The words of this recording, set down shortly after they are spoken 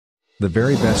The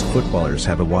very best footballers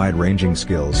have a wide-ranging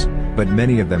skills, but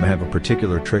many of them have a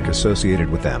particular trick associated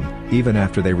with them, even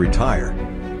after they retire.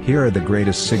 Here are the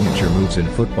greatest signature moves in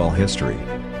football history.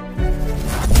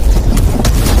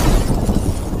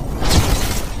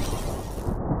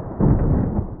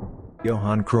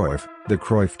 Johan Cruyff, the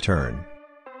Cruyff Turn.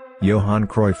 Johan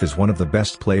Cruyff is one of the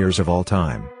best players of all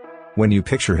time. When you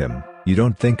picture him, you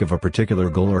don't think of a particular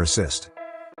goal or assist.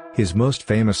 His most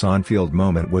famous on-field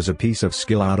moment was a piece of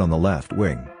skill out on the left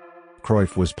wing.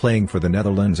 Cruyff was playing for the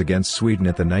Netherlands against Sweden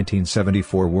at the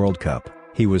 1974 World Cup.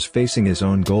 He was facing his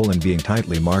own goal and being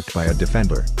tightly marked by a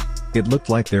defender. It looked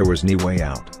like there was no way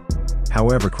out.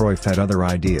 However, Cruyff had other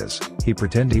ideas. He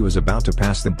pretended he was about to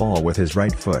pass the ball with his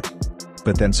right foot,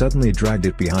 but then suddenly dragged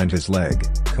it behind his leg,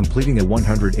 completing a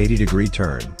 180-degree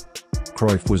turn.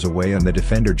 Cruyff was away and the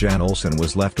defender Jan Olsen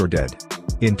was left for dead.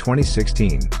 In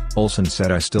 2016, Olsen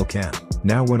said, "I still can.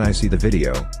 Now when I see the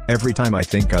video, every time I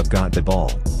think I've got the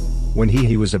ball. When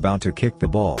he was about to kick the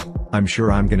ball, I'm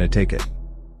sure I'm gonna take it.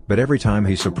 But every time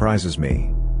he surprises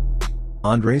me."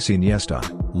 Andrés Iniesta,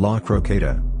 La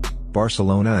Croqueta.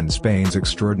 Barcelona and Spain's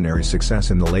extraordinary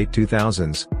success in the late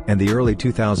 2000s, and the early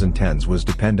 2010s was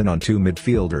dependent on two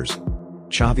midfielders,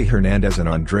 Xavi Hernandez and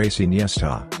Andrés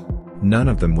Iniesta. None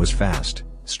of them was fast,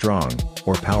 strong,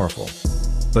 or powerful.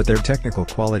 But their technical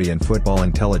quality and football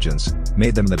intelligence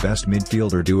made them the best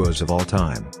midfielder duos of all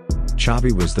time.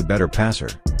 Xavi was the better passer,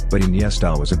 but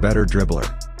Iniesta was a better dribbler.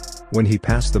 When he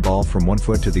passed the ball from one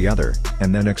foot to the other,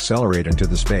 and then accelerate into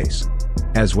the space,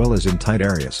 as well as in tight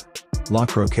areas. La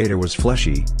Croqueta was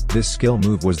fleshy. This skill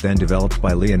move was then developed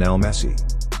by Lionel Messi.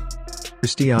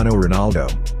 Cristiano Ronaldo,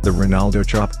 the Ronaldo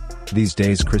Chop. These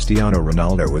days Cristiano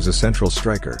Ronaldo was a central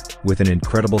striker, with an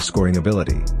incredible scoring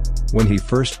ability. When he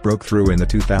first broke through in the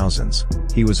 2000s,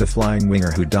 he was a flying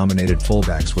winger who dominated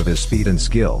fullbacks with his speed and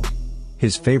skill.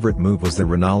 His favorite move was the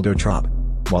Ronaldo Chop.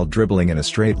 While dribbling in a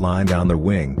straight line down the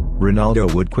wing,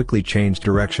 Ronaldo would quickly change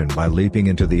direction by leaping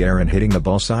into the air and hitting the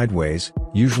ball sideways,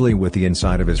 usually with the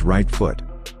inside of his right foot.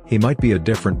 He might be a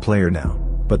different player now,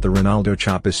 but the Ronaldo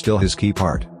Chop is still his key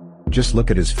part. Just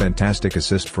look at his fantastic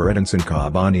assist for Edinson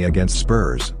Cavani against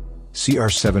Spurs.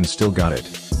 CR7 still got it.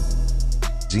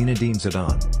 Zinedine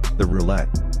Zidane, the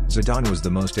Roulette. Zidane was the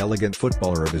most elegant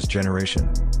footballer of his generation.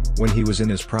 When he was in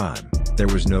his prime, there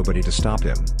was nobody to stop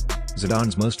him.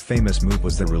 Zidane's most famous move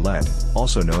was the Roulette,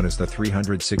 also known as the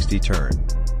 360 turn.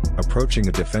 Approaching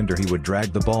a defender, he would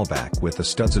drag the ball back with the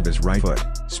studs of his right foot,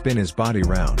 spin his body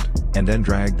round, and then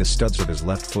drag the studs of his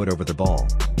left foot over the ball.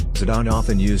 Zidane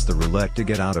often used the Roulette to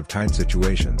get out of tight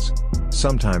situations.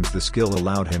 Sometimes the skill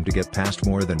allowed him to get past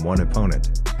more than one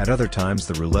opponent, at other times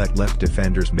the Roulette left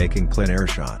defenders making plein air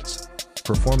shots.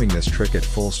 Performing this trick at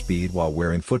full speed while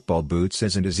wearing football boots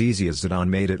isn't as easy as Zidane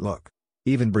made it look.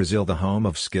 Even Brazil, the home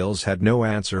of skills, had no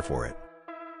answer for it.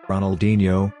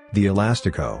 Ronaldinho, the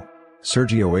Elastico.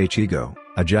 Sergio Ichigo,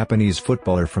 a Japanese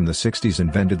footballer from the 60s,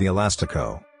 invented the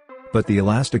Elastico. But the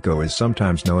Elastico is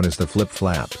sometimes known as the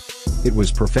flip-flap. It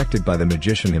was perfected by the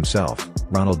magician himself,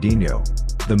 Ronaldinho.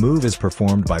 The move is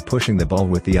performed by pushing the ball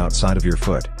with the outside of your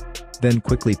foot, then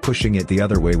quickly pushing it the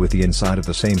other way with the inside of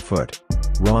the same foot.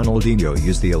 Ronaldinho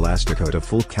used the Elastico to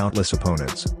fool countless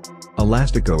opponents.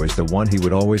 Elastico is the one he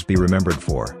would always be remembered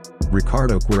for.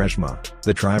 Ricardo Quaresma,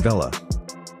 the Trivela.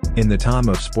 In the time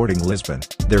of Sporting Lisbon,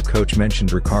 their coach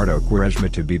mentioned Ricardo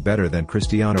Quaresma to be better than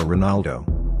Cristiano Ronaldo.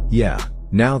 Yeah,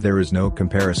 now there is no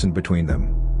comparison between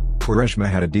them. Quaresma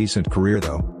had a decent career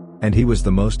though, and he was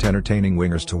the most entertaining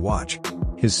wingers to watch.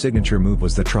 His signature move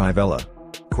was the Trivela.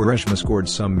 Quaresma scored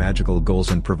some magical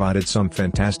goals and provided some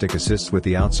fantastic assists with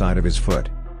the outside of his foot.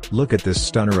 Look at this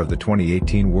stunner of the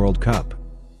 2018 World Cup.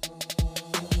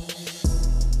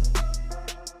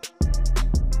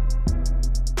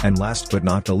 And last but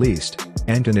not the least,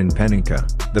 Antonin Penenka,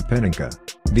 the Penenka.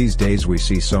 These days we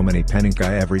see so many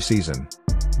Penenka every season.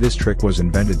 This trick was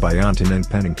invented by Antonin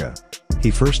Penenka. He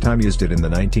first time used it in the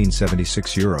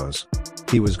 1976 Euros.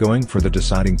 He was going for the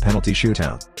deciding penalty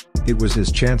shootout. It was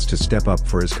his chance to step up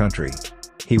for his country.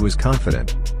 He was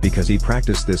confident, because he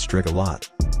practiced this trick a lot.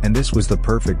 And this was the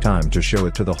perfect time to show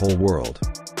it to the whole world.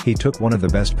 He took one of the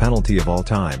best penalty of all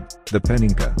time, the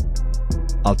Penenka.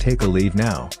 I'll take a leave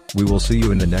now. We will see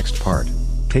you in the next part.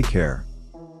 Take care.